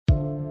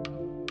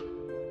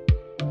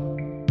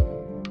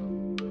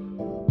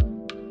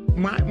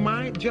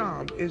My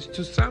job is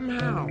to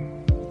somehow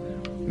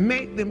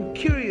make them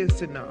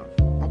curious enough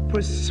or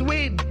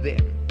persuade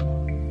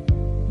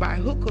them by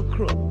hook or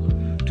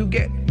crook to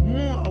get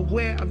more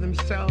aware of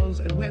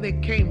themselves and where they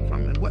came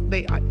from and what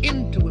they are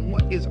into and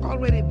what is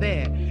already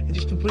there, and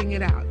just to bring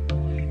it out.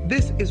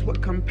 This is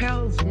what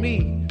compels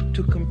me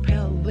to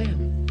compel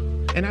them,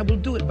 and I will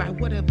do it by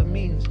whatever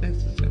means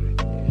necessary.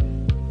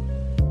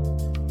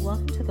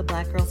 Welcome to the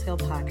Black Girls Heal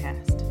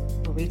podcast,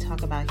 where we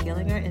talk about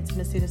healing our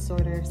intimacy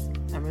disorders,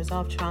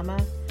 unresolved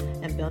trauma,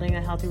 and building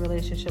a healthy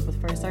relationship with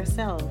first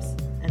ourselves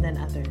and then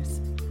others.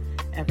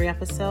 Every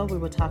episode, we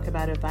will talk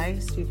about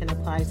advice you can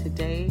apply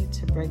today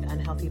to break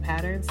unhealthy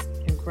patterns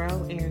and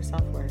grow in your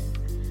self-worth.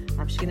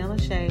 I'm Sheena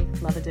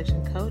Lachey, love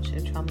addiction coach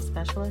and trauma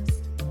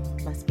specialist.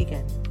 Let's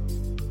begin.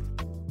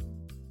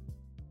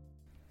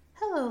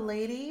 Hello,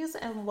 ladies,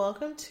 and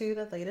welcome to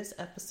the latest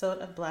episode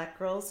of Black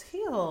Girls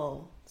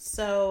Heal.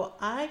 So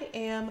I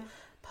am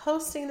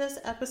posting this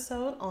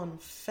episode on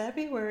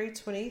February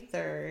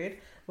 23rd,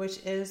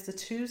 which is the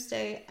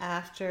Tuesday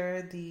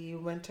after the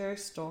winter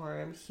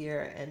storm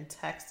here in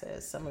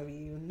Texas. Some of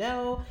you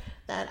know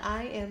that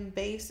I am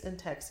based in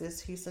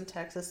Texas, Houston,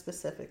 Texas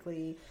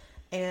specifically,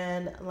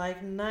 and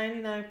like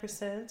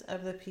 99%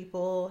 of the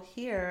people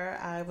here,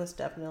 I was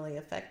definitely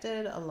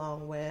affected,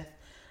 along with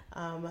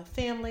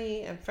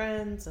family and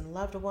friends and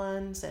loved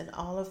ones and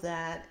all of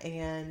that.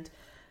 And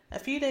a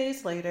few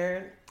days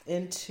later,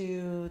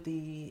 into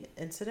the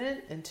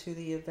incident, into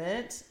the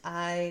event,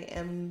 I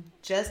am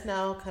just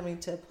now coming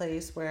to a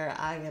place where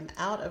I am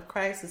out of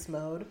crisis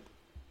mode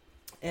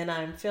and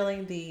I'm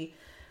feeling the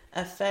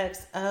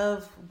effects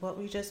of what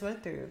we just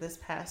went through this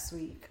past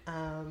week.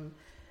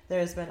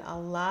 There's been a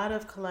lot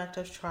of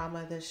collective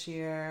trauma this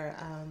year,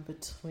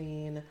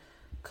 between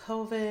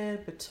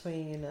COVID,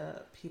 between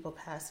people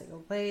passing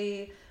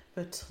away,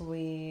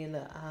 between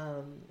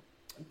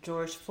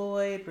George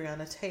Floyd,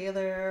 Breonna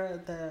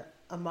Taylor, the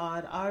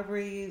Ahmaud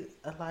Arbery,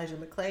 Elijah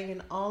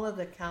McClain, all of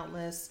the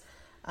countless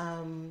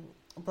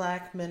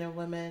Black men and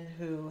women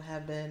who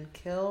have been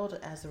killed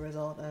as a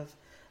result of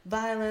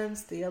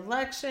violence, the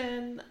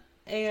election,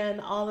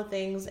 and all the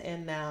things.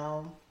 And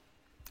now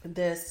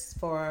this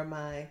for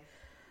my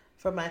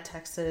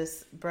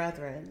Texas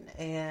brethren.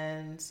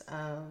 And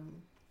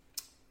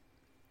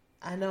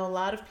I know a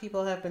lot of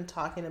people have been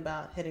talking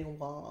about hitting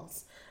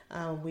walls.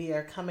 We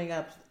are coming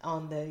up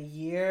on the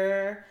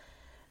year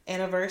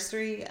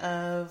anniversary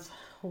of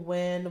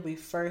when we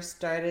first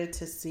started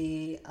to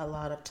see a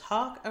lot of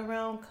talk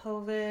around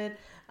COVID,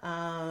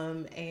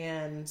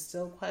 and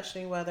still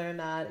questioning whether or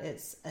not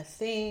it's a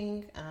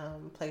thing.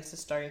 Places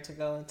starting to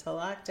go into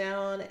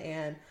lockdown,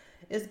 and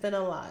it's been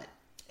a lot.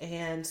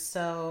 And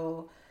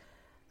so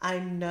I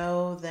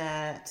know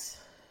that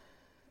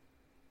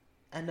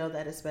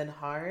it's been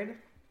hard.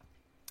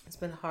 It's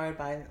been hard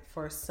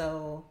for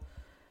so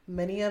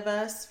many of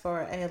us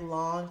for a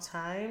long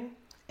time.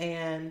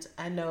 And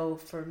I know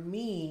for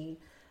me,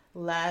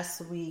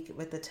 last week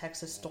with the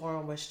Texas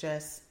storm was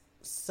just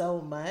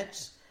so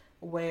much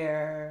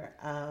where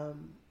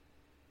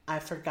I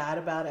forgot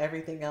about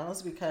everything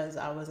else because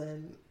I was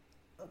in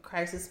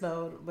crisis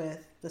mode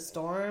with the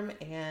storm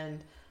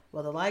and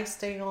will the lights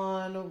stay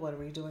on? What are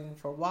we doing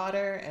for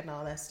water and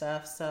all that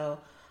stuff? So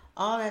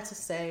all that to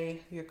say,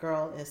 your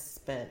girl is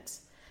spent.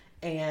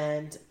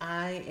 And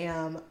I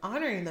am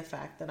honoring the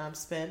fact that I'm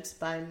spent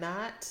by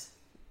not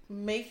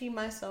making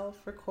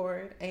myself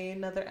record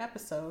another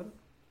episode.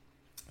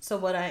 So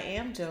what I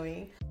am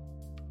doing...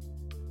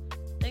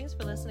 Thanks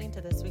for listening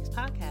to this week's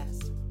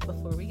podcast.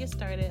 Before we get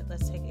started,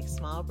 let's take a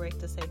small break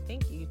to say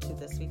thank you to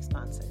this week's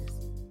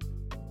sponsors.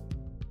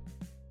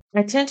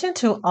 Attention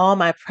to all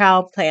my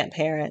proud plant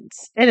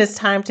parents. It is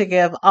time to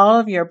give all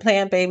of your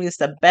plant babies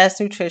the best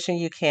nutrition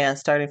you can,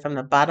 starting from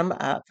the bottom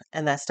up,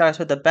 and that starts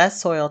with the best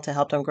soil to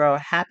help them grow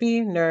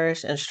happy,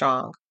 nourished, and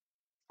strong.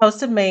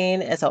 Coast of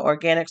Maine is an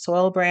organic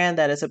soil brand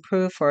that is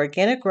approved for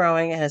organic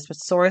growing and has been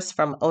sourced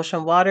from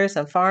ocean waters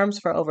and farms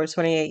for over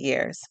 28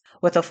 years.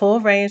 With a full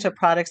range of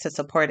products to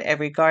support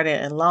every garden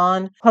and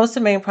lawn, Coast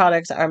of Maine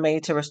products are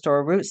made to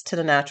restore roots to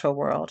the natural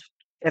world.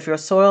 If your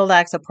soil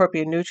lacks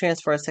appropriate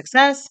nutrients for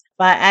success,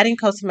 by adding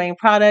Coast of Maine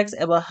products,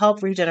 it will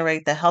help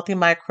regenerate the healthy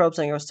microbes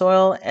in your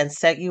soil and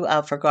set you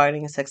up for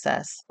gardening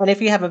success. And if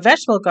you have a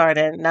vegetable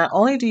garden, not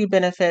only do you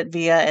benefit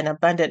via an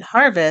abundant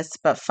harvest,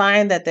 but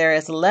find that there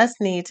is less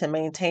need to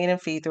maintain and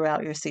feed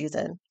throughout your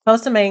season.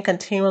 Coast of Maine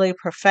continually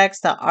perfects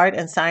the art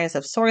and science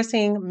of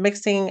sourcing,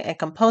 mixing, and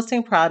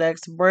composting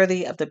products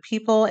worthy of the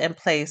people and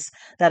place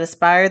that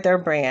inspired their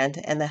brand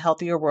and the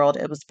healthier world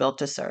it was built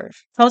to serve.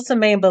 Coast of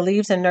Maine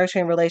believes in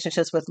nurturing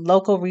relationships with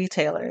local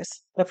retailers.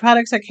 The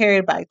products are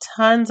carried by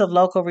tons of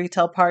local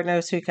retail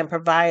partners who can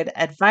provide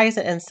advice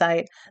and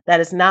insight that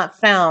is not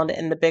found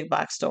in the big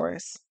box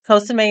stores.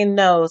 Costa Maine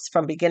knows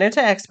from beginner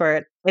to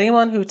expert,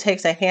 anyone who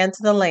takes a hand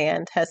to the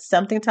land has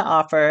something to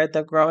offer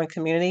the growing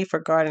community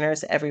for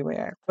gardeners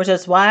everywhere, which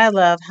is why I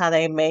love how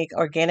they make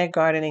organic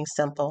gardening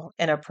simple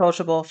and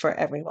approachable for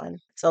everyone.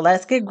 So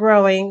let's get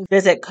growing.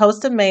 Visit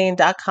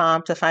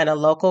coastofmaine.com to find a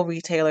local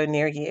retailer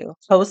near you.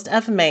 Coast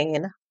of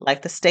Maine,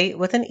 like the state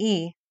with an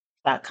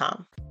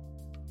E.com.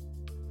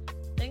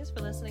 Thanks for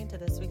listening to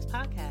this week's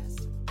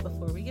podcast.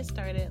 Before we get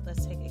started,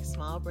 let's take a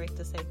small break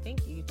to say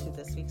thank you to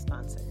this week's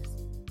sponsors.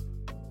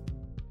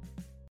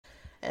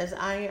 As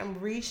I am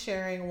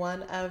resharing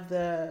one of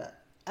the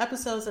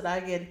episodes that I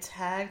get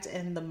tagged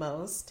in the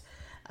most,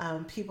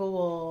 people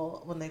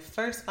will, when they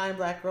first find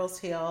Black Girls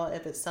Heal,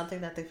 if it's something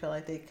that they feel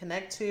like they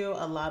connect to,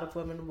 a lot of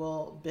women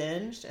will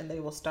binge and they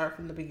will start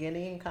from the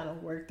beginning and kind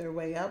of work their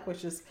way up,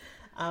 which is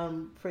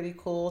pretty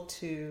cool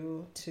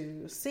to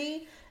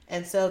see.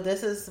 And so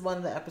this is one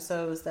of the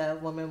episodes that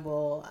women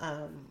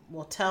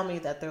will tell me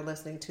that they're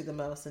listening to the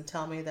most and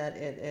tell me that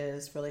it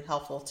is really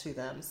helpful to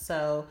them.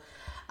 So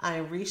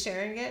I'm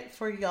resharing it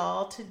for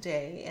y'all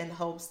today in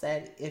hopes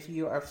that if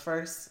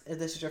this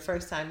is your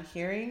first time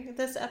hearing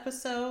this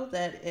episode,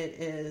 that it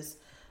is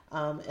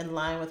in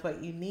line with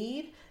what you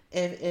need.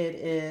 If it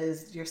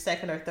is your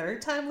second or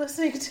third time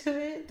listening to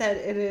it, that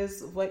it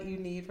is what you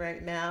need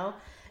right now.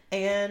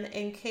 And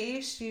in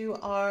case you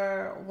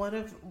are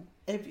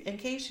in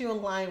case you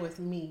align with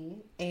me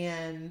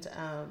and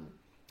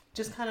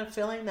just kind of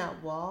filling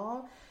that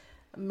wall,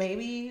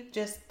 maybe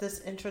just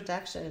this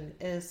introduction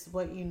is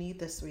what you need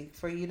this week,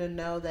 for you to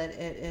know that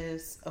it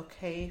is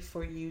okay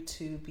for you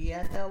to be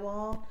at that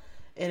wall.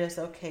 It is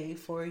okay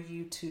for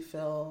you to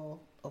feel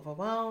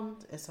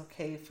overwhelmed. It's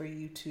okay for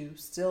you to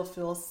still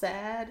feel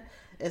sad.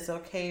 It's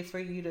okay for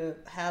you to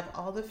have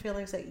all the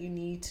feelings that you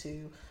need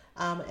to,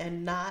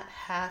 and not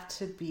have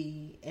to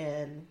be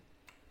in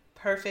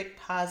perfect,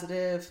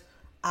 positive,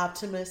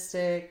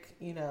 optimistic,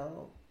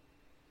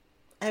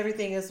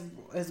 everything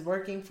is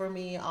working for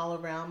me all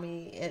around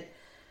me.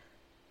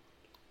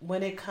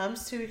 When it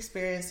comes to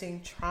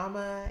experiencing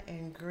trauma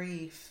and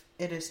grief,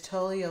 it is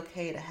totally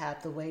okay to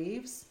have the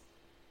waves.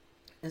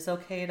 It's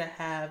okay to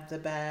have the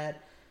bad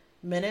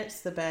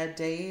minutes, the bad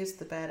days,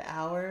 the bad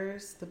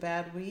hours, the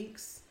bad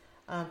weeks,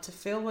 to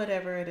feel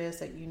whatever it is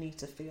that you need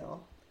to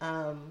feel.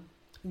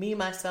 Me,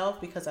 myself,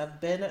 because I've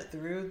been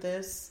through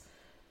this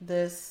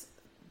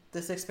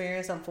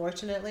experience,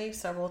 unfortunately,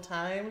 several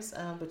times,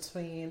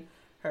 between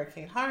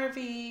Hurricane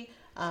Harvey.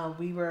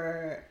 We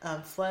were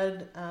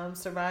flood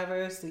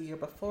survivors the year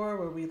before,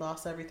 where we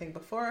lost everything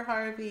before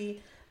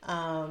Harvey,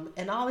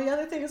 and all the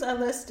other things I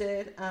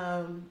listed.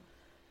 I'm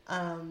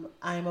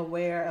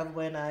aware of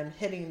when I'm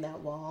hitting that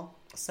wall.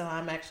 So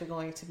I'm actually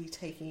going to be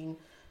taking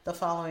the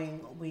following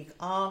week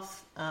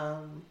off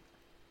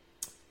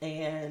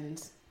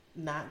and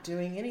not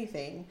doing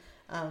anything,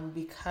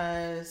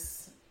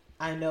 because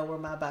I know where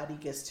my body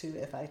gets to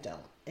if I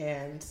don't,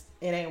 and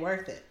it ain't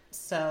worth it.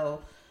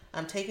 So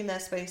I'm taking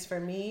that space for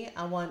me.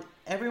 I want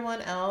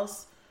everyone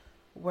else,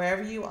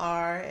 wherever you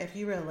are, if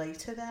you relate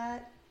to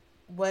that,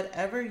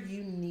 whatever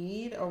you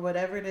need or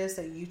whatever it is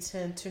that you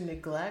tend to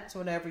neglect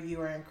whenever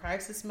you are in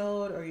crisis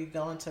mode, or you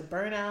go into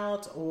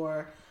burnout,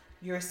 or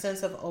your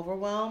sense of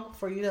overwhelm,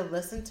 for you to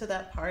listen to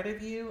that part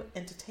of you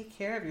and to take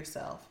care of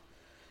yourself.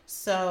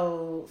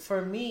 So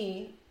for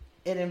me,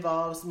 it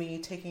involves me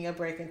taking a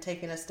break and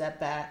taking a step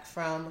back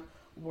from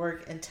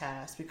work and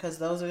tasks, because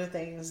those are the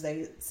things,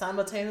 they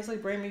simultaneously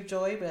bring me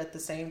joy, but at the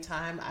same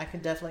time, I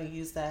can definitely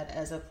use that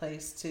as a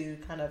place to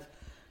kind of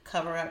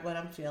cover up what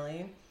I'm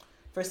feeling.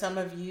 For some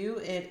of you,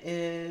 it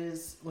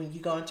is when you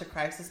go into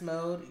crisis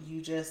mode,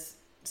 you just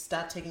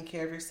stop taking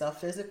care of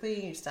yourself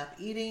physically, you stop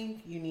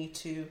eating. You need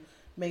to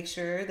make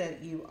sure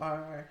that you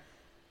are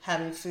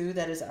having food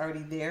that is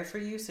already there for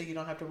you, so you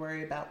don't have to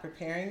worry about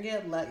preparing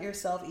it. Let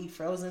yourself eat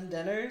frozen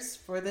dinners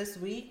for this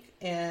week,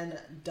 and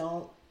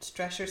don't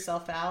stress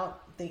yourself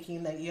out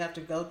thinking that you have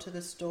to go to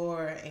the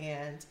store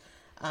and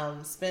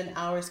spend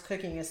hours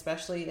cooking,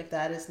 especially if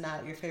that is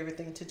not your favorite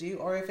thing to do,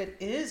 or if it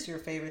is your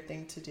favorite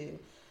thing to do.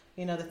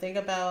 The thing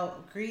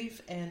about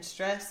grief and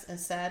stress and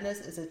sadness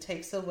is it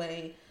takes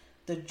away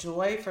the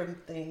joy from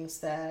things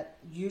that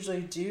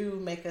usually do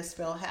make us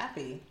feel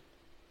happy.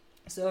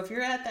 So if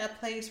you're at that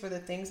place where the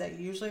things that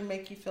usually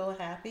make you feel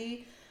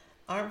happy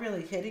aren't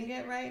really hitting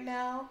it right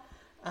now,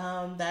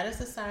 that is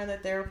a sign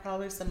that there are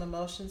probably some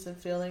emotions and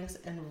feelings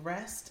and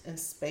rest and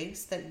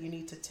space that you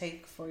need to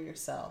take for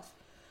yourself.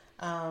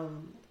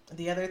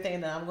 The other thing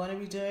that I'm going to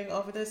be doing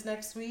over this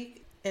next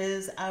week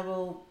is I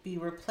will be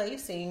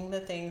replacing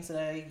the things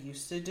that I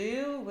used to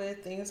do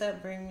with things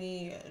that bring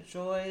me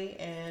joy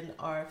and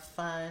are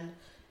fun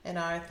and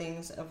are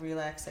things of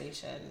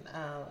relaxation,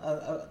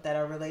 that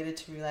are related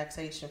to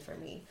relaxation for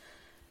me.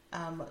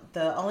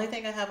 The only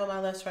thing I have on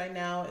my list right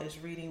now is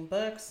reading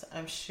books.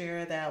 I'm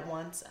sure that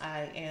once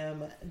I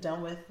am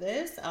done with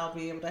this, I'll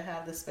be able to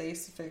have the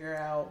space to figure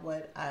out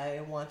what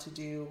I want to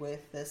do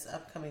with this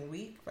upcoming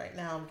week. Right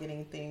now, I'm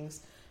getting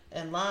things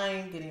in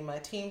line, getting my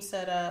team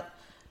set up,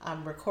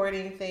 I'm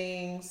recording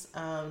things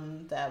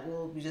that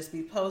will just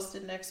be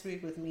posted next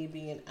week with me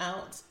being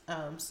out,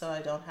 so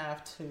I don't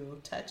have to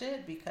touch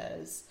it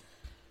because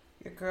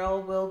your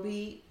girl will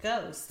be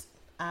ghost.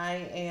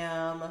 I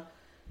am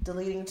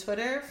deleting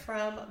Twitter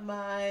from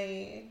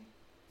my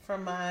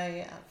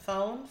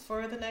phone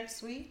for the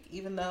next week,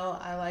 even though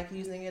I like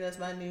using it as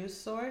my news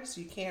source.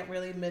 You can't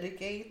really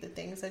mitigate the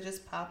things that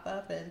just pop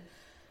up and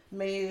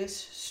may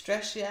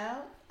stress you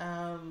out.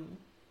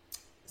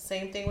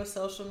 Same thing with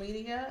social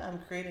media. I'm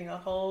creating a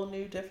whole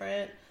new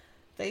different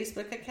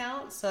Facebook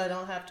account so I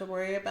don't have to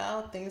worry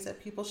about things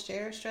that people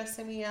share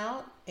stressing me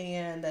out,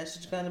 and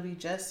that's going to be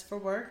just for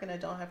work and I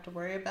don't have to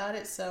worry about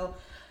it. So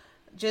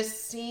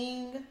just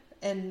seeing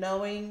and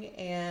knowing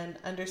and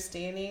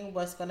understanding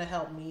what's going to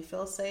help me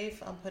feel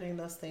safe, I'm putting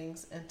those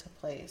things into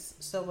place.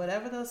 So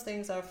whatever those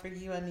things are for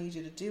you, I need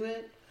you to do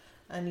it.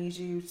 I need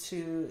you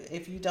to,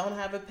 if you don't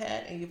have a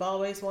pet and you've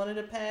always wanted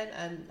a pet,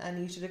 I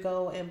need you to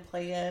go and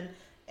plan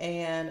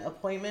an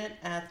appointment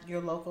at your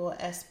local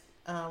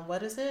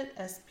SPCA,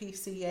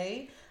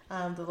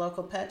 the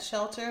local pet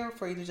shelter,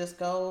 for you to just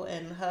go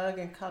and hug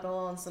and cuddle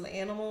on some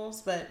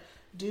animals. But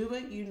do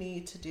what you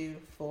need to do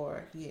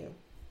for you.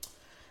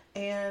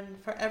 And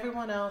for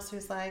everyone else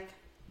who's like,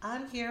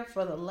 I'm here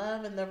for the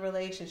love and the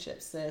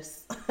relationship,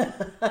 sis.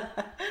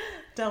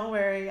 Don't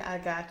worry, I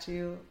got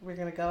you. We're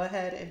going to go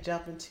ahead and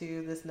jump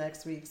into this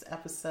next week's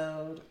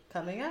episode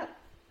coming up.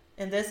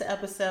 In this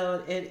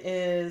episode, it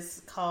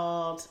is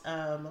called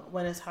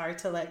When It's Hard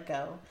to Let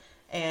Go.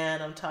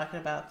 And I'm talking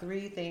about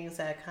 3 things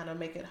that kind of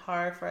make it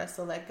hard for us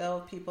to let go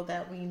of people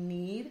that we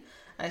need.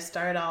 I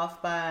start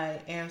off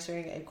by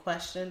answering a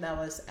question that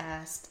was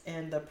asked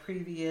in the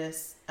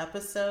previous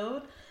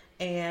episode.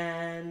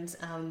 And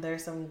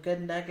there's some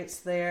good nuggets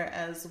there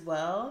as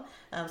well.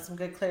 Some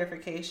good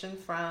clarification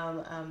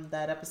from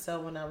that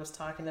episode when I was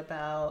talking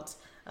about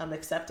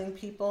accepting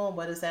people.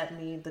 What does that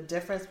mean? The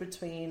difference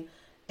between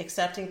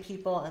accepting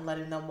people and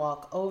letting them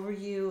walk over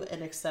you,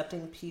 and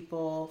accepting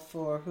people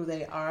for who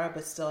they are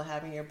but still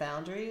having your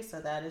boundaries.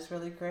 So that is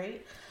really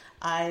great.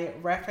 I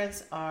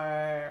reference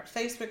our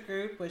Facebook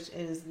group, which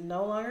is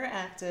no longer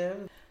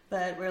active,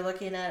 but we're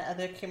looking at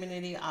other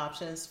community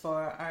options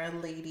for our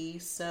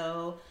ladies.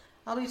 So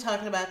I'll be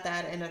talking about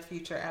that in a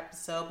future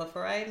episode. But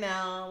for right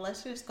now,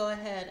 let's just go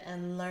ahead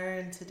and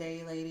learn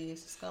today,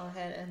 ladies. Just go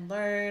ahead and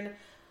learn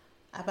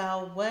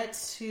about what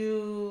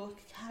to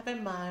have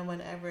in mind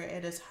whenever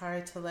it is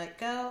hard to let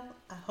go.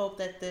 I hope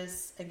that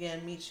this,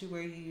 again, meets you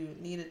where you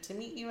need it to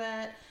meet you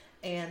at,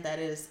 and that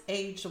is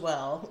aged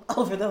well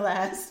over the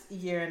last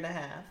year and a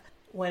half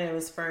when it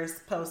was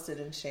first posted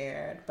and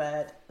shared.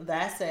 But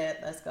that's it.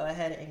 Let's go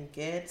ahead and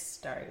get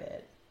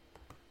started.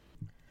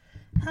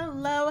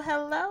 Hello,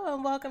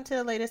 and welcome to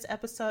the latest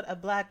episode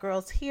of Black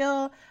Girls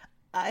Heal.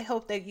 I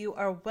hope that you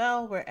are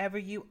well wherever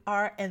you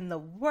are in the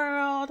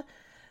world.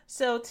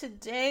 So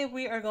today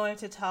we are going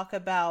to talk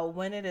about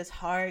when it is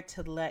hard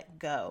to let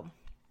go.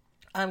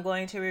 I'm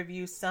going to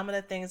review some of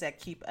the things that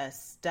keep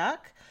us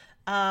stuck.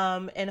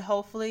 And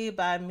hopefully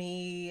by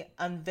me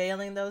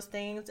unveiling those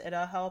things,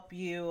 it'll help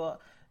you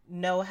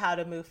know how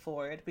to move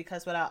forward.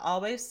 Because what I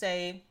always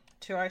say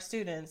to our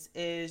students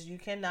is you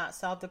cannot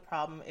solve the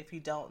problem if you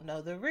don't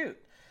know the root.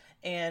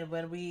 And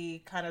when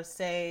we kind of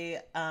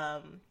say,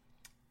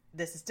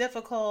 this is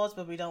difficult,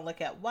 but we don't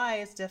look at why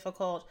it's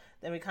difficult,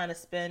 then we kind of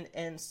spin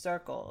in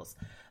circles.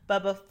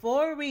 But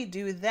before we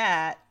do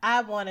that,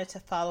 I wanted to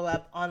follow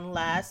up on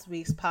last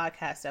week's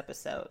podcast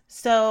episode.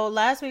 So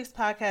last week's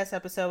podcast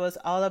episode was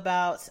all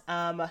about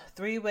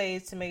 3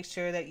 ways to make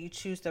sure that you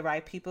choose the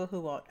right people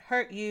who won't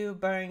hurt you,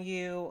 burn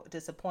you,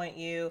 disappoint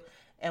you,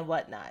 and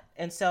whatnot.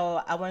 And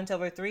so I went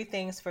over 3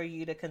 things for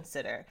you to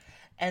consider.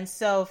 And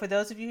so for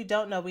those of you who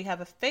don't know, we have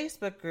a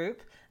Facebook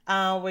group,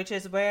 which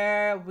is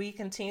where we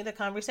continue the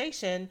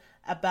conversation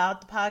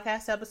about the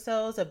podcast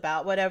episodes,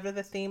 about whatever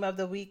the theme of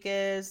the week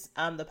is.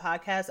 The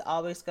podcast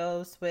always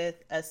goes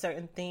with a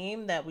certain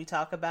theme that we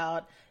talk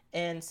about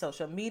in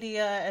social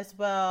media as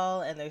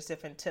well, and there's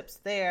different tips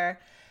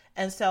there.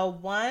 And so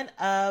one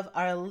of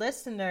our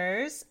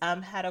listeners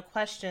had a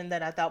question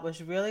that I thought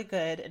was really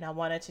good, and I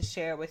wanted to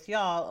share with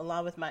y'all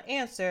along with my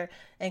answer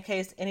in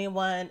case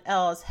anyone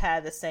else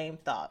had the same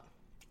thought.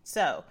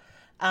 So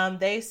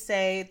they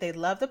say they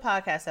love the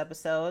podcast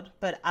episode,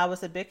 but I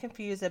was a bit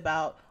confused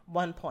about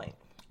one point.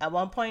 At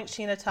one point,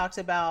 Sheena talks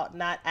about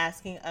not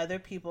asking other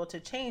people to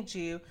change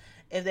you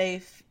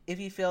if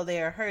you feel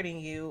they are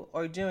hurting you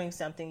or doing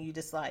something you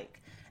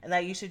dislike, and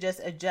that you should just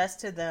adjust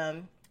to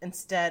them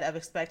instead of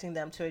expecting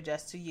them to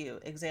adjust to you.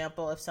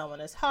 Example, if someone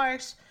is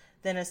harsh,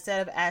 then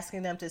instead of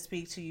asking them to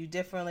speak to you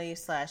differently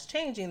 /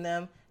 changing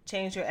them,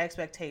 change your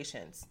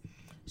expectations.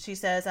 She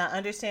says, I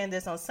understand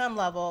this on some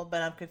level,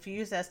 but I'm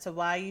confused as to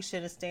why you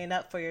shouldn't stand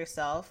up for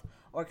yourself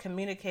or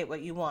communicate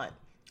what you want.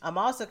 I'm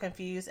also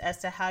confused as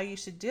to how you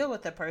should deal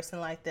with a person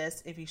like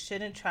this if you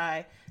shouldn't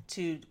try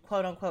to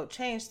quote unquote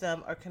change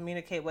them or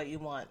communicate what you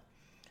want.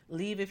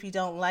 Leave if you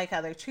don't like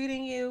how they're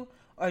treating you,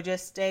 or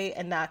just stay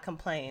and not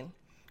complain.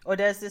 Or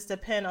does this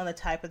depend on the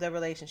type of the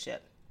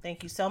relationship?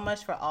 Thank you so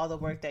much for all the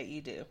work that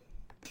you do.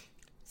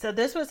 So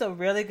this was a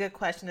really good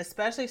question,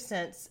 especially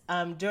since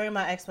during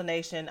my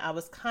explanation, I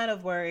was kind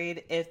of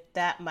worried if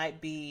that might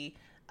be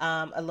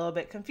a little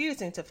bit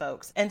confusing to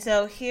folks. And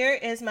so here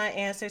is my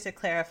answer to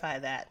clarify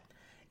that.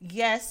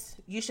 Yes,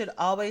 you should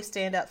always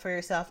stand up for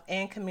yourself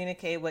and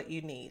communicate what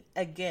you need.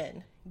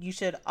 Again, you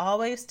should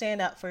always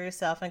stand up for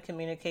yourself and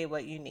communicate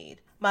what you need.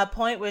 My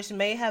point, which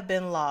may have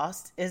been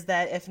lost, is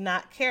that if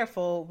not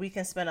careful, we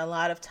can spend a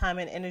lot of time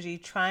and energy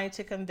trying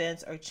to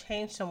convince or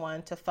change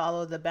someone to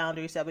follow the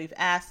boundaries that we've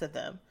asked of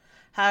them.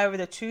 However,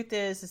 the truth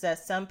is that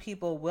some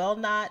people will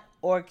not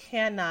or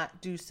cannot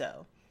do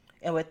so.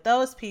 And with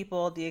those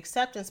people, the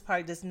acceptance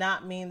part does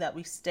not mean that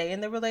we stay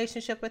in the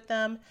relationship with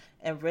them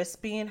and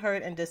risk being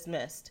hurt and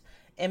dismissed.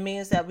 It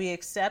means that we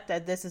accept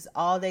that this is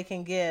all they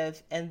can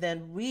give, and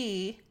then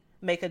we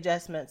make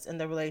adjustments in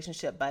the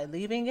relationship by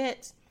leaving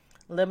it,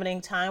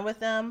 limiting time with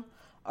them,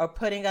 or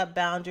putting up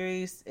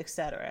boundaries,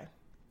 etc.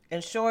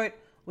 In short,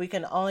 we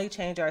can only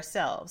change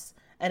ourselves.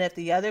 And if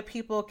the other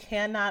people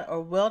cannot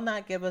or will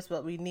not give us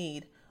what we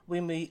need, we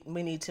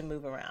need to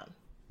move around.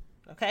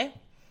 Okay?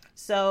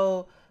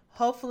 So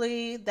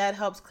hopefully that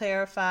helps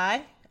clarify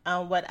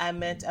what I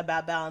meant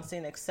about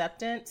balancing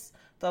acceptance,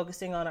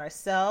 focusing on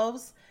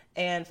ourselves,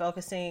 and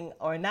focusing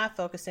or not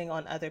focusing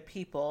on other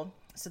people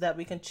so that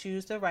we can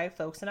choose the right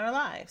folks in our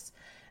lives.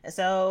 And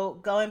so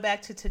going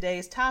back to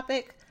today's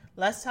topic,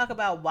 let's talk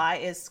about why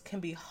it can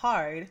be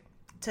hard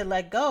to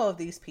let go of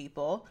these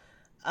people,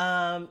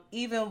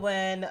 even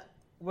when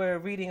we're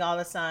reading all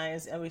the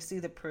signs and we see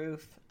the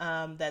proof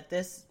that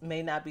this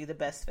may not be the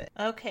best fit.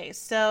 Okay,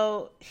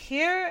 so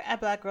here at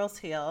Black Girls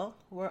Heal,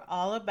 we're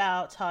all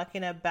about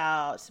talking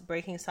about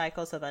breaking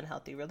cycles of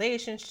unhealthy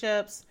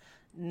relationships,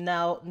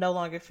 no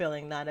longer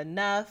feeling not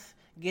enough,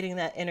 getting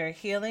that inner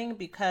healing,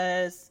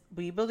 because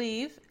we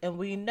believe and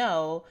we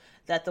know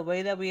that the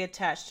way that we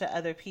attach to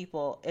other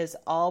people is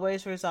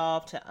always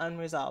resolved to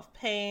unresolved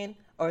pain,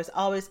 or is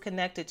always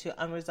connected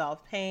to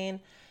unresolved pain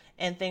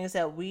and things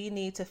that we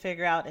need to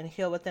figure out and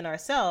heal within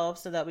ourselves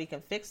so that we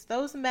can fix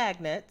those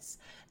magnets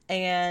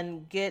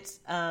and get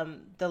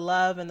the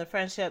love and the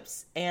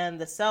friendships and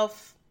the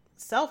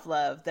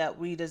self-love that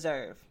we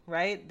deserve,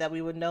 right? That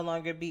we would no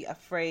longer be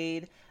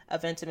afraid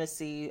of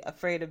intimacy,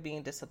 afraid of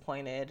being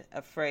disappointed,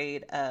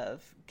 afraid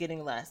of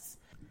getting less.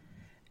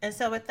 And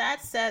so with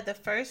that said, the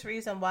first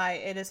reason why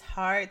it is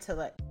hard to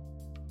let...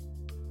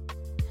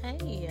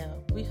 Hey,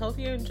 we hope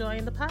you're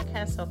enjoying the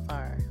podcast so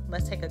far.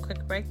 Let's take a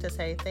quick break to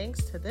say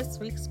thanks to this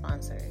week's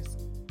sponsors.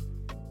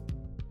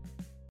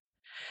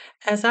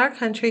 As our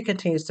country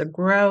continues to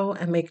grow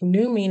and make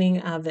new meaning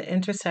of the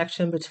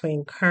intersection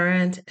between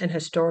current and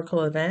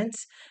historical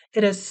events,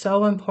 it is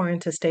so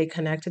important to stay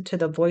connected to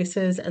the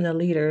voices and the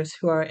leaders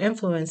who are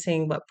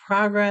influencing what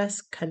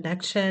progress,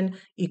 connection,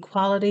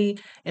 equality,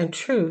 and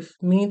truth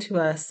mean to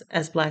us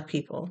as Black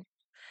people.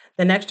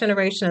 The next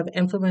generation of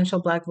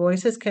influential Black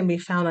voices can be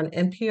found on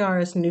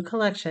NPR's new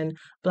collection,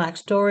 Black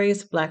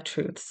Stories, Black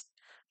Truths.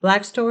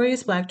 Black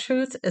Stories, Black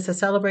Truths is a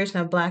celebration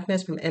of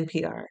Blackness from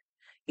NPR.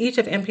 Each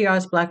of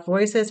NPR's Black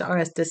voices are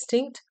as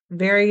distinct,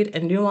 varied,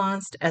 and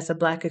nuanced as the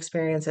Black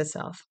experience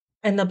itself.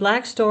 In the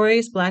Black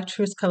Stories, Black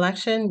Truths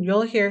collection,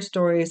 you'll hear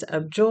stories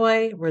of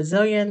joy,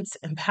 resilience,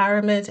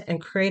 empowerment, and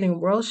creating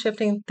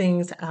world-shifting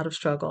things out of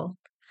struggle.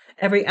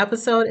 Every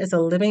episode is a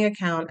living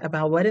account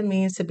about what it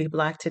means to be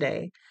Black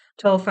today,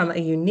 told from a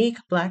unique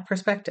Black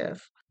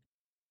perspective.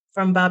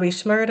 From Bobby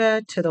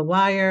Shmurda to The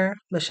Wire,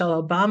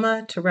 Michelle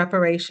Obama to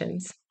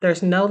reparations,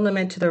 there's no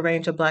limit to the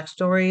range of Black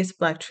stories,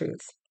 Black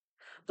truths.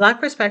 Black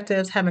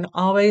perspectives haven't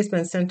always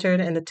been centered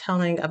in the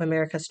telling of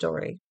America's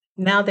story.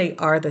 Now they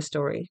are the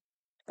story.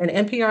 In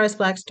NPR's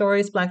Black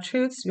Stories, Black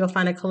Truths, you'll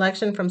find a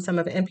collection from some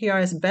of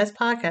NPR's best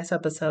podcast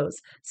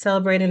episodes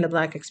celebrating the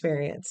Black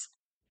experience.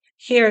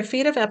 Hear a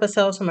feed of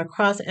episodes from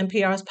across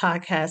NPR's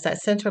podcasts that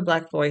center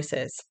Black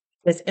voices.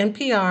 It's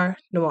NPR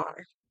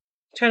Noir.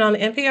 Turn on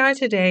NPR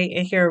today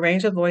and hear a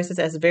range of voices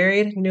as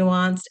varied,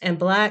 nuanced, and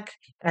Black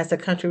as the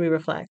country we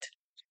reflect.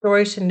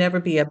 Stories should never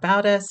be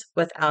about us,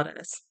 without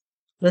us.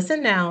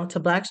 Listen now to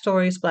Black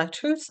Stories, Black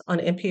Truths on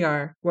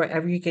NPR,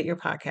 wherever you get your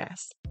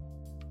podcasts.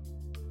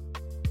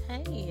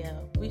 Hey,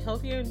 we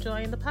hope you're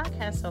enjoying the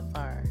podcast so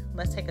far.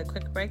 Let's take a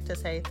quick break to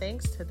say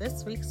thanks to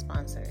this week's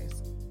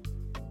sponsors.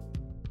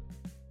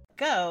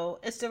 Go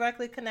is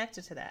directly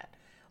connected to that.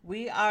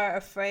 We are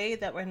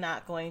afraid that we're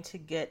not going to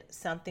get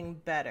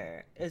something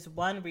better is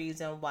one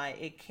reason why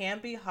it can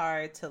be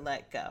hard to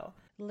let go.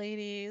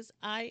 Ladies,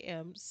 I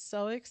am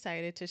so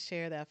excited to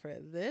share that for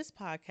this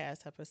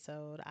podcast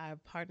episode,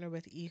 I've partnered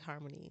with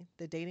eHarmony,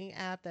 the dating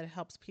app that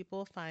helps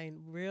people find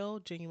real,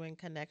 genuine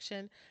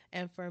connection.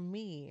 And for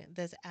me,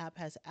 this app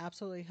has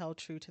absolutely held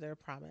true to their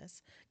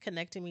promise,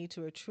 connecting me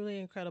to a truly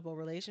incredible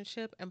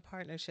relationship and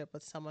partnership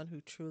with someone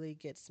who truly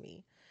gets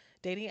me.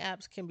 Dating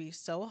apps can be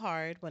so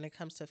hard when it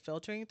comes to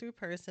filtering through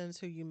persons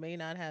who you may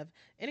not have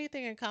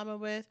anything in common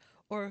with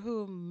or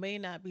who may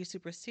not be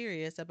super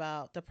serious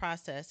about the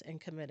process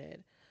and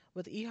committed.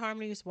 With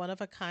eHarmony's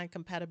one-of-a-kind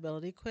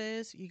compatibility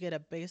quiz, you get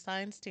a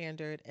baseline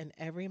standard in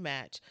every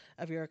match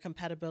of your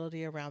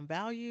compatibility around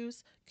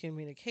values,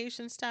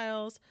 communication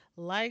styles,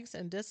 likes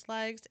and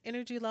dislikes,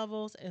 energy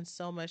levels, and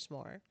so much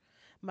more.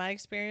 My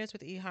experience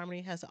with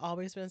eHarmony has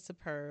always been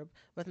superb,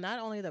 with not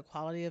only the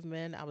quality of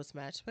men I was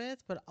matched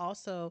with, but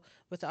also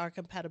with our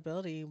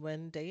compatibility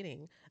when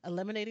dating,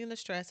 eliminating the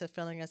stress of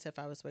feeling as if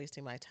I was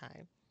wasting my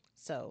time.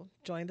 So,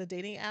 join the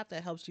dating app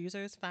that helps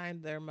users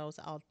find their most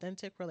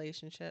authentic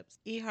relationships.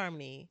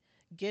 eHarmony.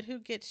 Get who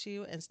gets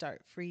you and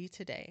start free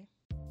today.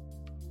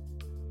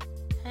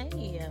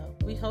 Hey,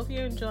 we hope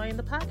you're enjoying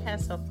the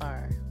podcast so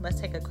far. Let's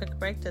take a quick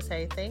break to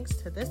say thanks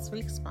to this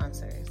week's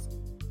sponsors.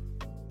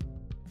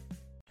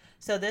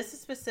 So this is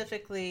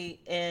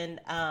specifically in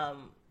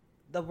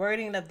the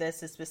wording of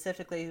this is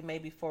specifically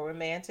maybe for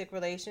romantic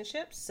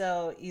relationships.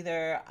 So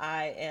either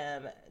I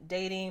am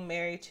dating,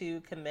 married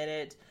to,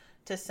 committed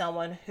to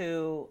someone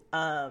who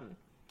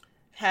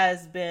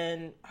has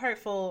been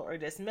hurtful or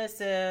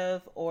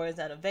dismissive or is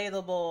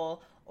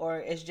unavailable or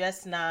is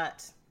just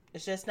not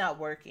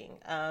working.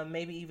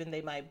 Maybe even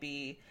they might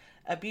be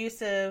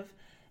abusive.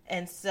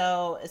 And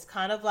so it's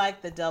kind of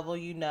like the devil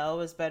you know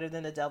is better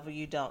than the devil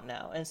you don't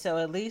know. And so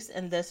at least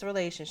in this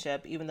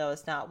relationship, even though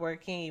it's not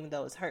working, even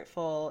though it's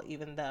hurtful,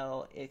 even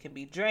though it can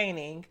be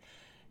draining,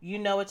 you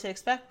know what to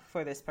expect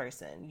for this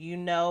person. You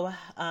know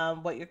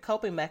what your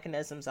coping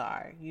mechanisms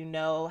are. You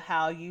know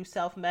how you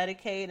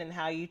self-medicate and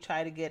how you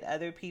try to get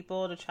other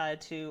people to try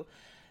to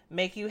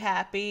make you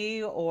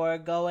happy or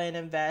go and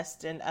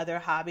invest in other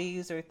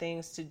hobbies or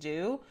things to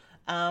do.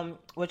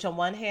 Which on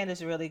one hand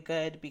is really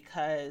good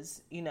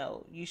because, you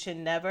know, you should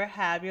never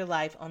have your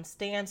life on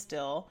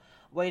standstill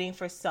waiting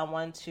for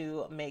someone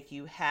to make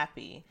you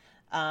happy.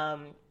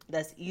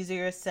 That's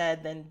easier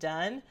said than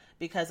done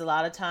because a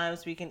lot of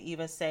times we can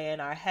even say in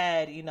our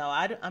head, you know,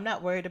 I'm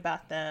not worried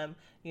about them.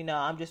 You know,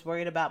 I'm just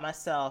worried about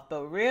myself.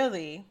 But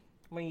really,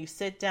 when you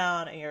sit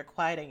down and you're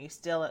quiet and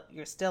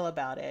you're still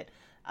about it,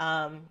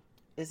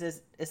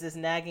 is this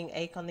nagging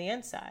ache on the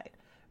inside,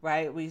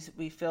 right?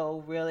 We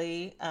feel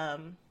really,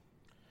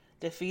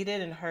 defeated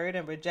and hurt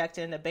and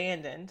rejected and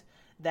abandoned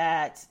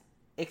that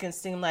it can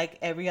seem like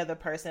every other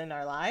person in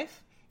our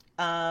life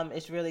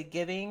is really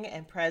giving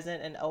and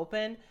present and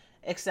open,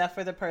 except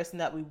for the person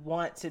that we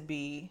want to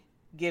be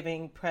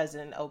giving,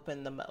 present, and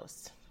open the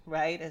most,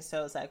 right? And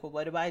so it's like, well,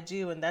 what do I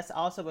do? And that's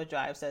also what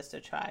drives us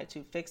to try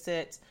to fix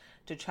it,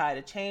 to try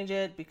to change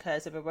it,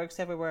 because if it works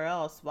everywhere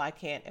else, why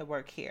can't it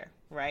work here,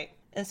 right?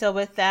 And so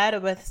with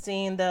that, with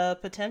seeing the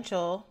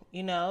potential,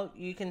 you know,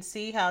 you can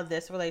see how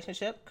this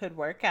relationship could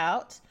work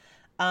out.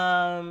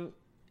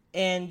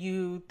 And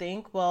you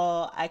think,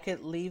 well, I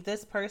could leave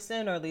this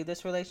person or leave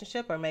this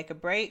relationship or make a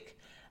break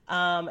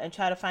and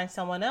try to find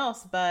someone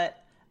else.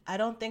 But I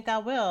don't think I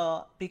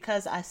will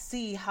because I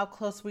see how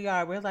close we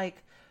are. We're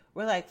like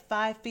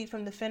 5 feet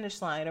from the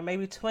finish line or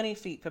maybe 20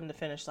 feet from the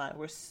finish line.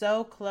 We're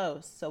so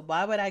close. So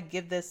why would I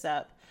give this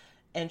up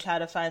and try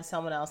to find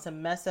someone else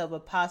and mess up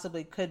what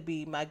possibly could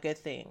be my good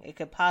thing? It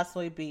could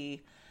possibly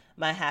be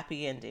my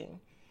happy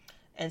ending.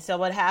 And so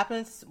what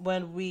happens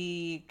when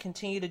we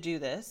continue to do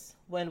this,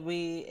 when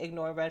we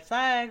ignore red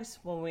flags,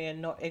 when we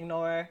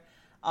ignore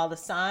all the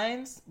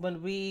signs,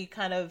 when we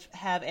kind of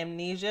have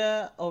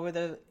amnesia over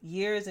the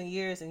years and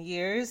years and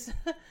years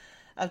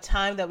of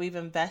time that we've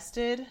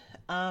invested,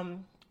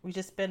 we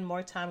just spend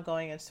more time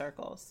going in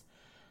circles.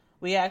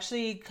 We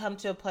actually come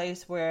to a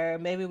place where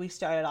maybe we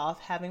started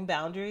off having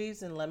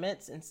boundaries and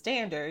limits and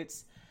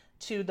standards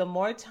to the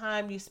more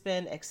time you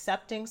spend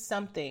accepting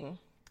something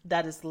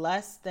that is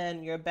less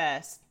than your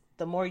best,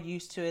 the more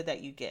used to it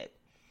that you get.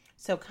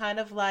 So kind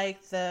of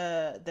like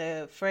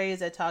the phrase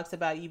that talks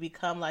about you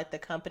become like the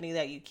company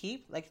that you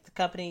keep, like the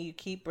company you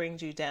keep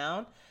brings you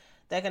down.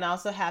 That can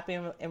also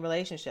happen in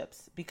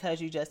relationships because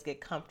you just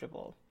get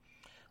comfortable,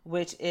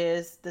 which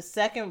is the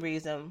second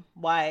reason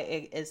why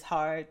it is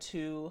hard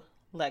to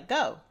let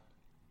go.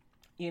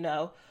 You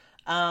know,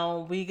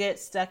 we get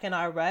stuck in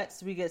our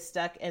ruts. We get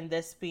stuck in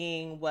this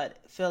being what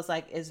feels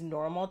like is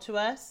normal to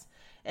us.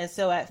 And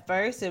so at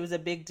first it was a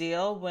big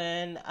deal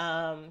when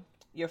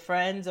your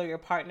friends or your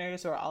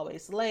partners were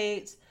always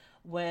late,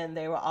 when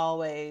they were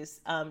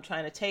always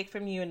trying to take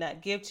from you and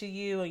not give to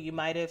you. And you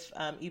might have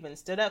even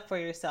stood up for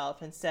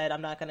yourself and said,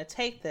 I'm not going to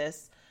take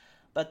this.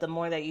 But the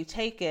more that you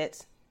take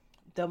it,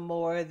 the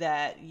more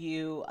that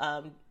you're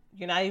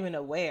not even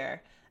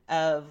aware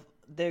of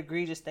the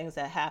egregious things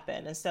that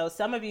happen. And so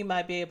some of you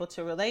might be able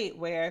to relate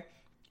where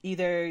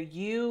either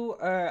you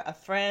or a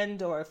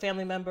friend or a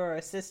family member or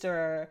a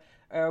sister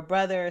or a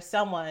brother or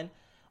someone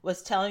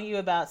was telling you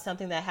about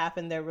something that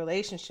happened in their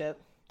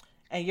relationship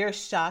and you're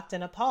shocked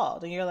and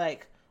appalled and you're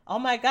like, oh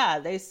my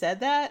God, they said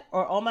that,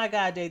 or oh my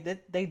God, they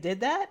did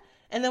that.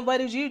 And then what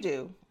did you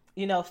do?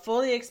 You know,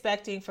 fully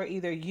expecting for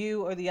either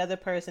you or the other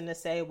person to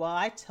say, well,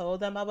 I told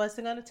them I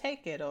wasn't going to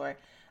take it, or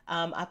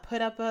I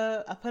put up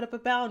a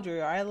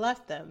boundary, or I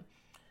left them.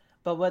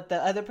 But what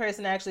the other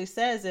person actually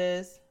says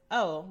is,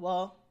 oh,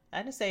 well,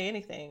 I didn't say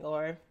anything,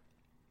 or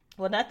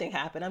well, nothing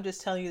happened. I'm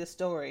just telling you the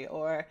story,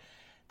 or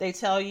They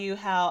tell you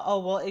how, oh,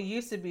 well, it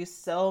used to be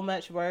so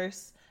much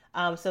worse.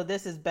 So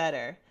this is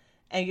better.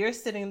 And you're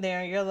sitting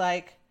there and you're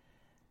like,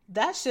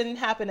 that shouldn't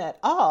happen at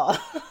all.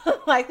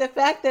 Like the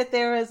fact that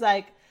there is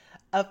like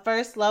a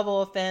first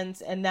level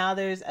offense and now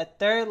there's a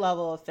third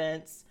level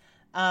offense,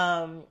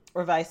 or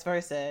vice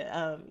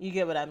versa. You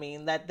get what I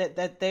mean?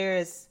 That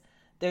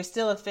they're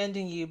still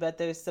offending you, but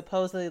there's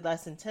supposedly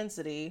less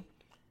intensity.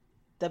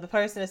 The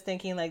person is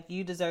thinking like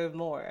you deserve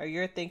more, or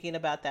you're thinking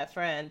about that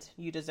friend,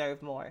 you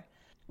deserve more.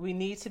 We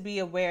need to be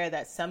aware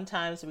that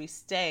sometimes we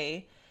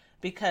stay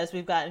because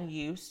we've gotten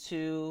used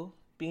to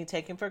being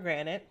taken for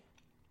granted.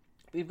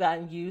 We've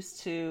gotten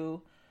used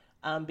to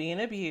being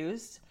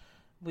abused.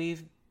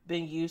 We've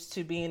been used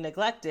to being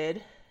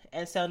neglected.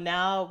 And so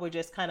now we're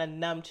just kind of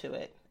numb to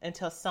it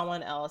until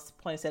someone else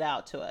points it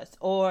out to us,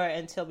 or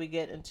until we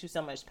get into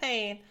so much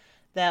pain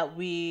that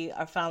we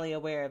are finally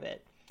aware of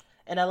it.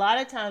 And a lot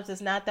of times it's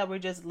not that we're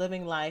just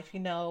living life,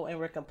 and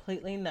we're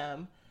completely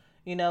numb.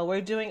 We're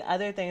doing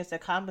other things to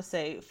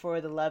compensate for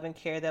the love and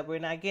care that we're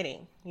not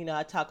getting.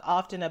 I talk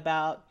often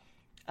about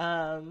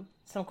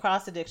some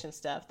cross addiction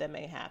stuff that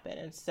may happen.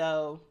 And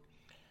so,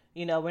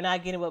 we're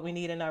not getting what we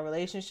need in our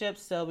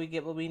relationships. So we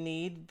get what we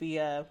need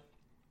via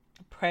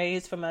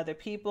praise from other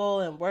people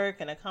and work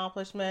and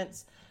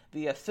accomplishments,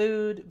 via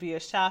food,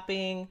 via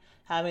shopping,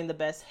 having the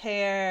best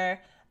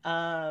hair,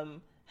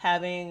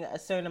 having a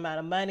certain amount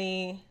of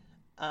money,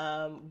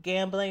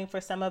 gambling for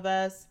some of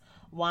us,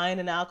 wine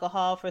and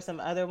alcohol for some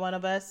other one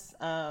of us,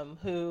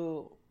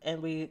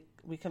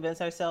 we convince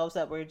ourselves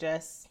that we're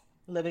just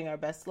living our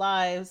best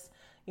lives,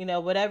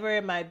 whatever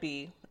it might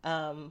be.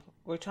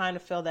 We're trying to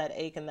fill that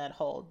ache and that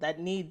hole. That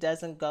need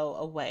doesn't go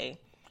away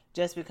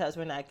just because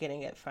we're not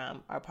getting it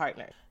from our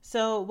partner.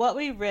 So what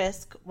we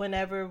risk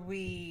whenever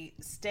we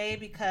stay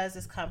because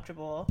it's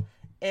comfortable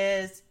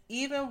is,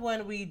 even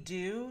when we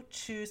do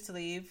choose to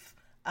leave,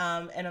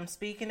 and I'm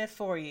speaking it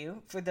for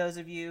you, for those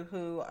of you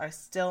who are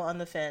still on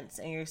the fence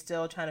and you're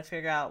still trying to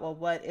figure out, well,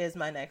 what is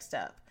my next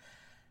step?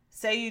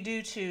 Say you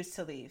do choose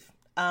to leave,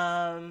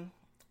 and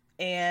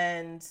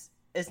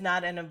it's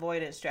not an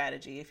avoidance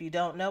strategy. If you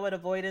don't know what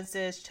avoidance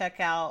is, check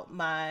out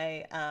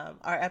my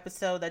our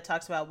episode that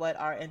talks about what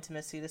are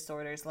intimacy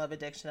disorders, love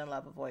addiction, and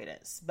love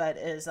avoidance. But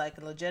it is like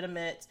a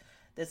legitimate,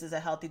 this is a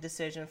healthy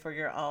decision for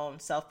your own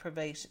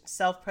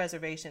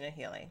self-preservation and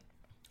healing.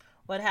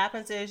 What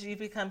happens is you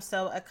become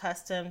so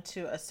accustomed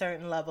to a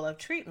certain level of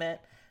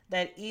treatment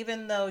that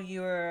even though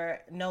you're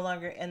no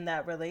longer in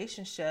that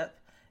relationship,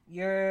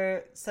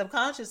 you're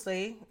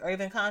subconsciously or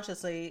even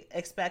consciously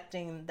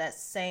expecting that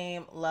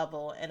same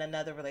level in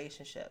another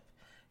relationship.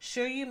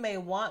 Sure, you may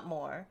want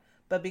more,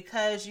 but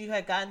because you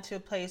had gotten to a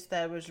place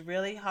that was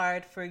really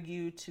hard for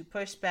you to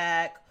push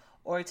back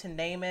or to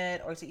name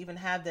it or to even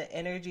have the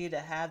energy to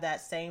have that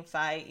same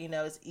fight,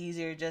 it's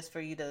easier just for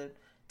you to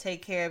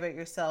take care of it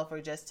yourself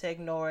or just to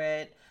ignore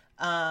it.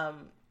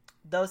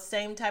 Those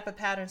same type of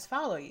patterns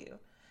follow you.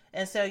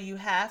 And so you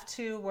have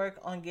to work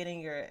on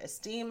getting your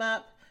esteem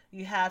up.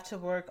 You have to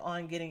work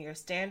on getting your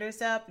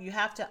standards up. You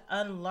have to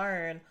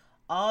unlearn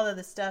all of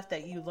the stuff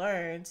that you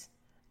learned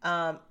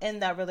in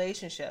that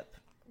relationship,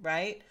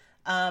 right?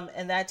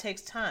 And that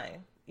takes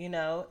time.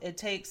 It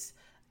takes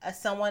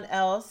someone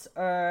else,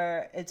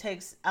 or it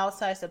takes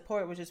outside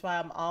support, which is why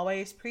I'm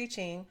always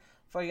preaching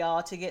for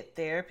y'all to get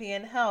therapy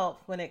and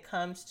help when it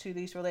comes to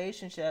these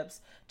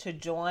relationships, to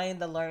join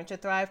the Learn to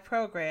Thrive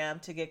program,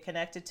 to get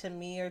connected to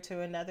me or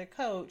to another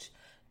coach,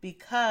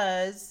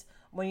 because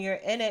when you're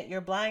in it, you're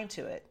blind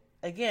to it.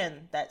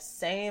 Again, that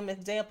same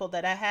example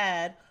that I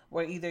had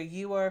where either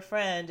you or a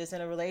friend is in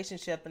a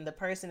relationship and the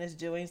person is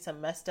doing some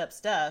messed up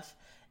stuff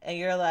and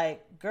you're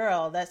like,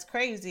 girl, that's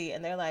crazy.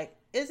 And they're like,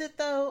 is it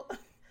though?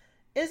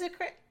 Is it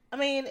crazy? I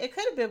mean, it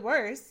could have been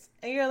worse.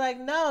 And you're like,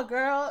 no,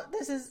 girl,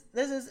 this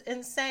is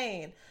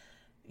insane.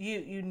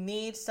 You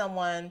need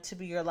someone to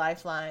be your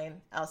lifeline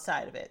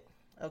outside of it.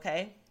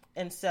 Okay.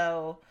 And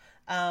so,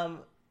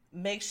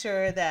 make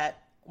sure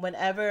that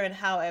whenever and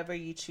however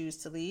you choose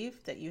to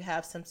leave, that you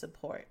have some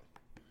support.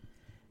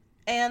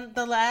 And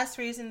the last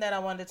reason that I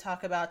wanted to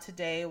talk about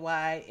today,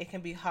 why it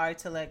can be hard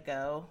to let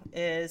go,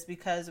 is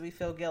because we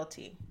feel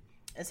guilty.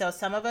 And so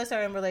some of us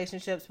are in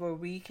relationships where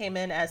we came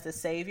in as the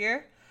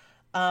savior,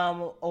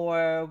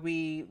 or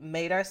we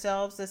made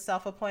ourselves the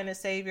self-appointed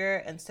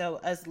savior. And so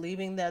us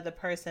leaving the other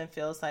person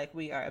feels like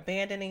we are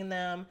abandoning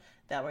them,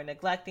 that we're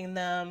neglecting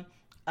them,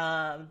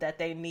 that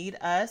they need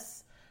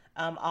us.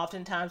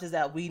 Oftentimes is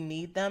that we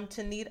need them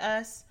to need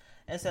us.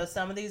 And so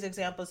some of these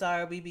examples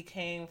are, we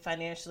became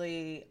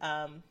financially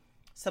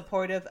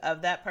supportive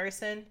of that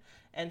person.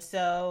 And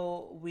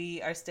so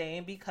we are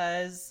staying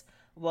because,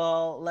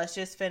 well, let's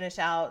just finish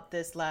out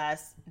this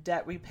last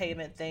debt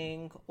repayment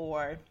thing,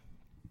 or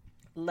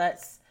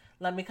let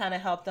me kind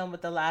of help them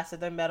with the last of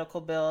their medical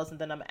bills and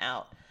then I'm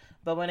out.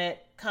 But when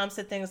it comes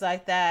to things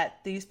like that,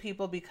 these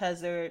people, because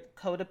they're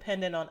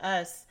codependent on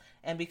us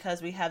and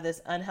because we have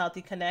this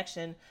unhealthy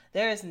connection,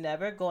 there is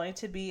never going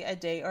to be a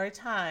day or a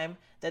time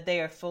that they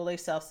are fully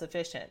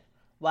self-sufficient.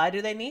 Why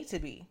do they need to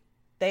be?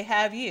 They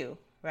have you,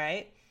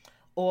 right?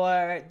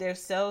 or they're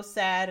so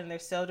sad and they're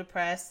so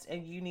depressed,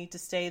 and you need to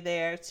stay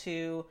there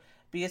to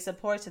be a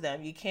support to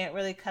them. You can't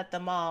really cut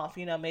them off.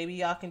 Maybe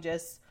y'all can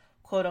just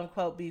quote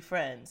unquote be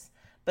friends.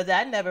 But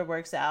that never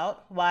works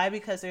out. Why?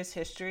 Because there's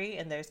history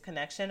and there's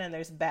connection and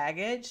there's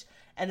baggage.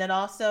 And then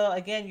also,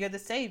 again, you're the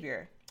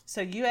savior. So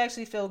you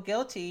actually feel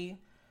guilty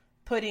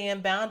putting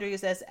in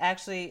boundaries that's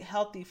actually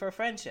healthy for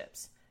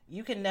friendships.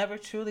 You can never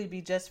truly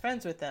be just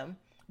friends with them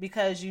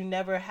because you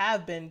never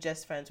have been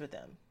just friends with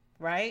them,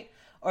 right?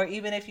 Or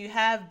even if you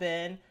have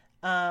been,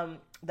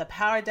 the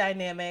power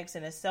dynamics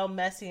and it's so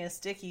messy and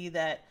sticky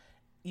that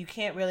you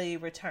can't really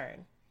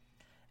return.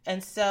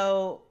 And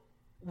so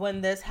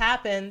when this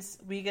happens,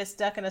 we get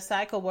stuck in a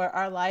cycle where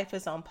our life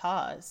is on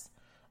pause.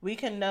 We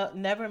can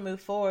never move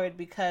forward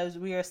because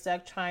we are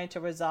stuck trying to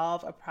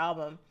resolve a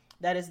problem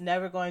that is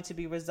never going to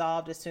be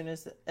resolved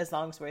as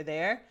long as we're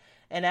there.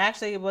 And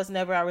actually, it was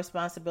never our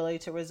responsibility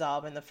to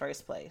resolve in the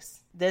first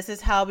place. This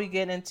is how we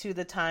get into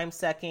the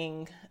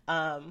time-sucking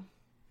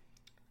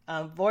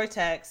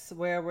vortex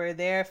where we're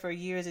there for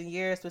years and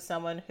years with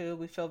someone who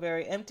we feel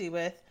very empty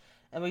with,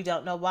 and we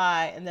don't know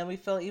why, and then we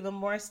feel even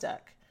more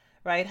stuck.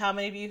 Right? How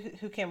many of you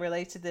who can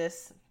relate to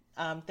this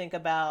think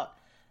about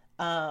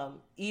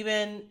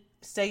even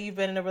say you've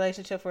been in a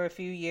relationship for a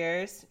few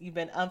years, you've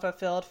been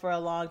unfulfilled for a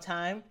long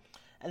time,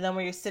 and then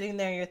when you're sitting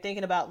there and you're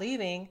thinking about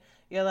leaving,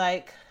 you're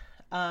like,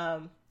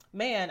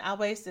 man, I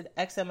wasted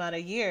X amount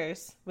of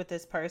years with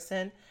this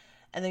person,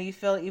 and then you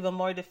feel even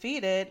more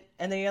defeated,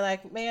 and then you're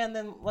like, man,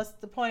 then what's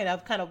the point?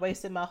 I've kind of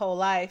wasted my whole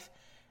life.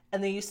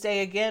 And then you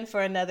stay again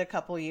for another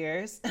couple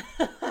years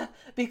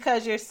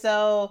because you're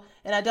so,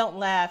 and I don't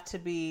laugh to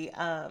be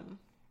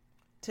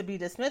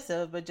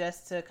dismissive, but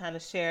just to kind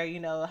of share,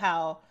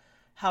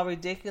 how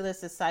ridiculous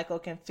the cycle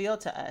can feel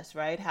to us,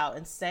 right? How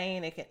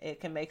insane it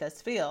can make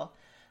us feel.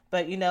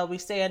 But, we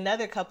stay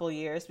another couple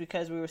years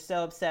because we were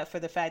so upset for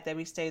the fact that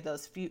we stayed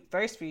those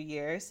first few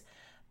years.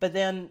 But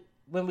then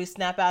when we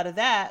snap out of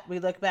that, we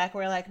look back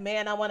and we're like,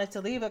 man, I wanted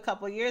to leave a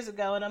couple years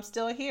ago and I'm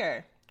still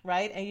here.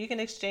 Right? And you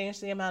can exchange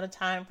the amount of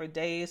time for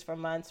days, for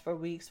months, for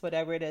weeks,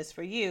 whatever it is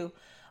for you.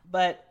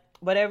 But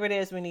whatever it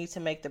is, we need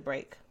to make the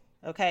break.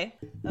 Okay?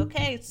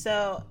 Okay,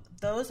 so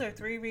those are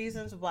 3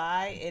 reasons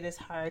why it is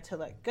hard to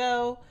let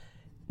go.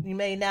 You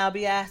may now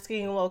be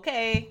asking, well,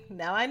 okay,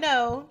 now I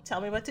know.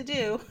 Tell me what to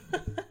do.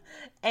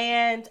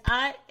 And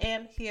I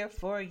am here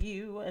for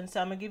you. And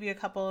so I'm going to give you a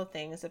couple of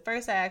things. The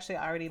first I actually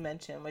already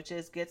mentioned, which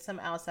is get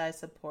some outside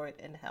support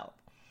and help.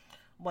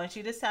 Once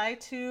you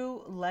decide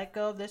to let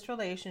go of this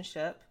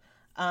relationship,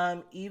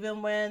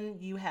 even when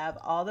you have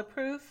all the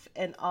proof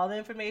and all the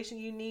information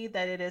you need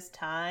that it is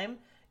time,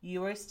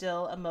 you are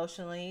still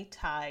emotionally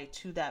tied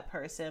to that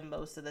person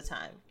most of the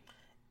time.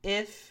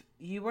 If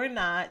you were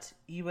not,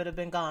 you would have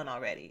been gone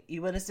already.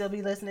 You wouldn't still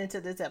be listening to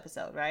this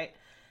episode, right?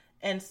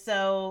 And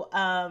so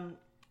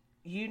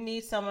you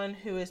need someone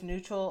who is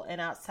neutral and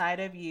outside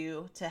of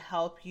you to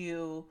help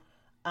you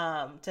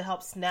to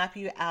help snap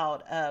you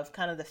out of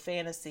kind of the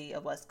fantasy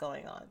of what's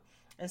going on.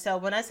 And so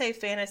when I say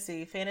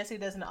fantasy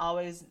doesn't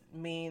always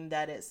mean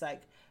that it's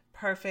like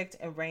perfect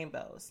and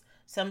rainbows.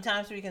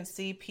 Sometimes we can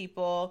see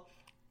people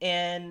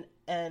in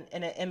an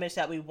image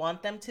that we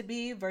want them to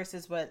be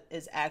versus what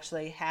is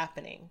actually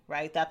happening,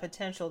 right? That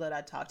potential that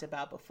I talked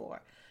about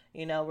before.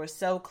 We're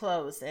so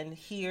close and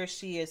he or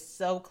she is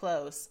so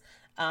close.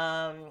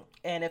 And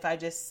if I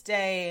just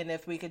stay and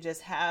if we could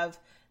just have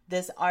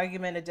this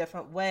argument a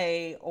different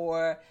way,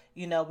 or,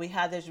 we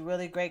had this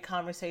really great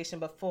conversation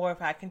before,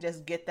 if I can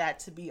just get that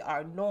to be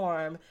our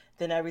norm,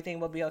 then everything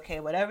will be okay.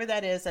 Whatever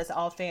that is, that's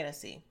all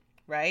fantasy,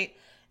 right?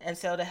 And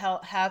so to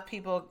have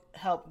people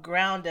help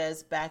ground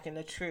us back in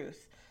the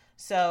truth.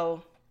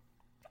 So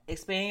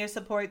expand your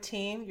support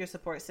team, your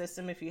support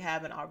system, if you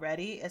haven't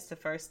already, is the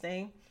first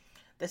thing.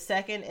 The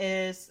second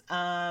is,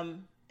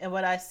 and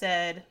what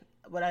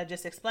I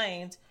just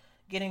explained,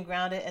 getting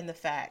grounded in the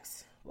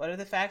facts. What are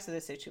the facts of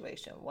the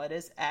situation? What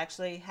is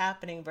actually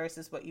happening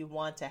versus what you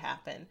want to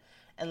happen,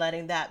 and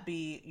letting that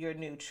be your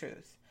new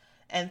truth.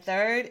 And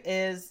third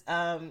is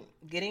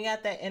getting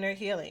at that inner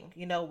healing.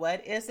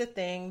 What is the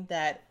thing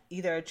that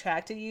either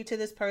attracted you to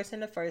this person in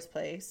the first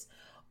place,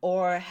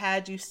 or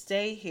had you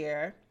stay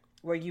here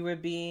where you were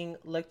being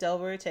looked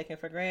over, taken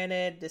for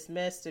granted,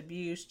 dismissed,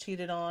 abused,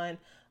 cheated on,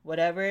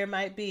 whatever it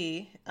might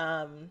be,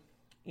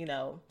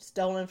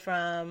 stolen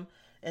from,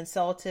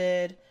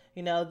 insulted.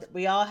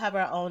 We all have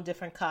our own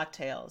different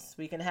cocktails.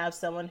 We can have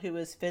someone who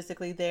is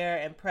physically there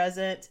and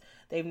present.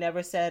 They've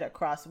never said a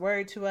cross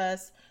word to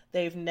us.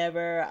 They've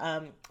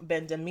never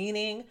been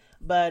demeaning,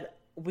 but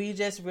we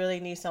just really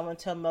need someone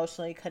to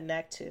emotionally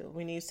connect to.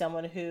 We need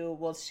someone who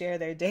will share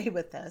their day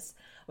with us.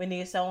 We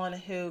need someone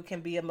who can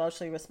be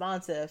emotionally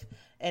responsive,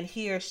 and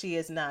he or she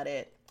is not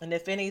it. And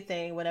if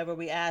anything, whenever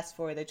we ask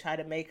for it, they try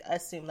to make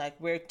us seem like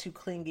we're too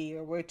clingy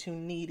or we're too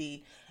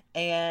needy,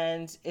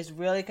 and it's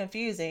really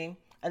confusing.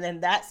 And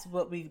then that's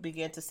what we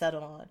begin to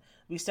settle on.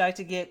 We start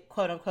to get,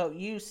 quote unquote,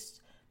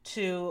 used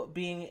to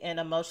being in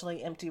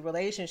emotionally empty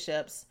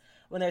relationships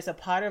when there's a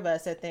part of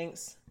us that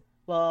thinks,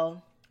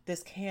 well,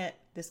 this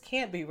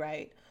can't be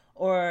right.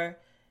 Or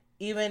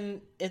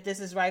even if this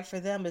is right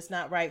for them, it's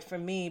not right for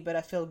me, but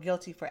I feel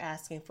guilty for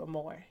asking for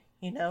more,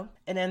 you know?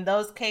 And in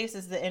those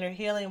cases, the inner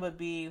healing would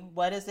be,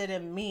 what is it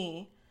in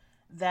me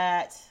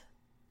that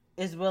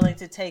is willing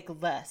to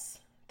take less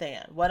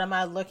than? What am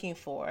I looking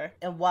for?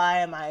 And why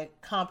am I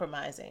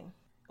compromising?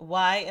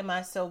 Why am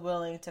I so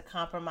willing to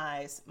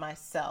compromise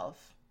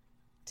myself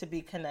to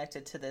be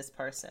connected to this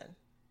person?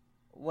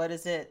 What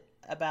is it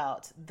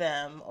about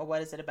them, or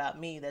what is it about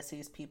me that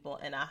sees people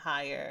in a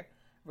higher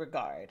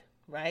regard,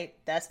 right?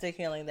 That's the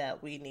healing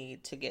that we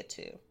need to get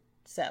to.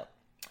 So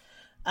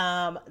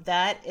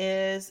that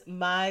is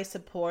my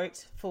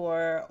support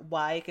for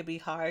why it could be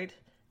hard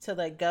to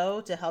let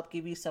go, to help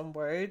give you some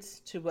words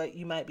to what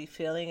you might be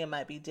feeling and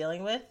might be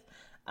dealing with.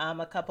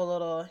 A couple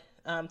little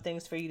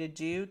things for you to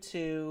do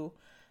to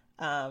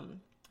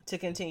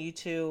continue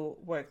to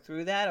work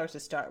through that, or to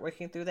start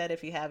working through that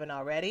if you haven't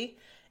already.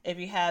 If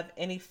you have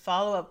any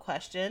follow-up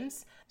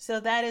questions.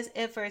 So that is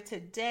it for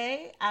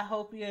today. I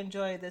hope you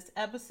enjoyed this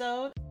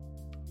episode.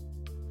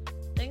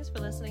 Thanks for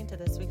listening to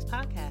this week's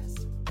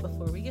podcast.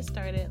 Before we get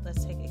started,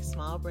 let's take a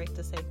small break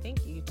to say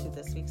thank you to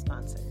this week's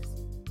sponsors.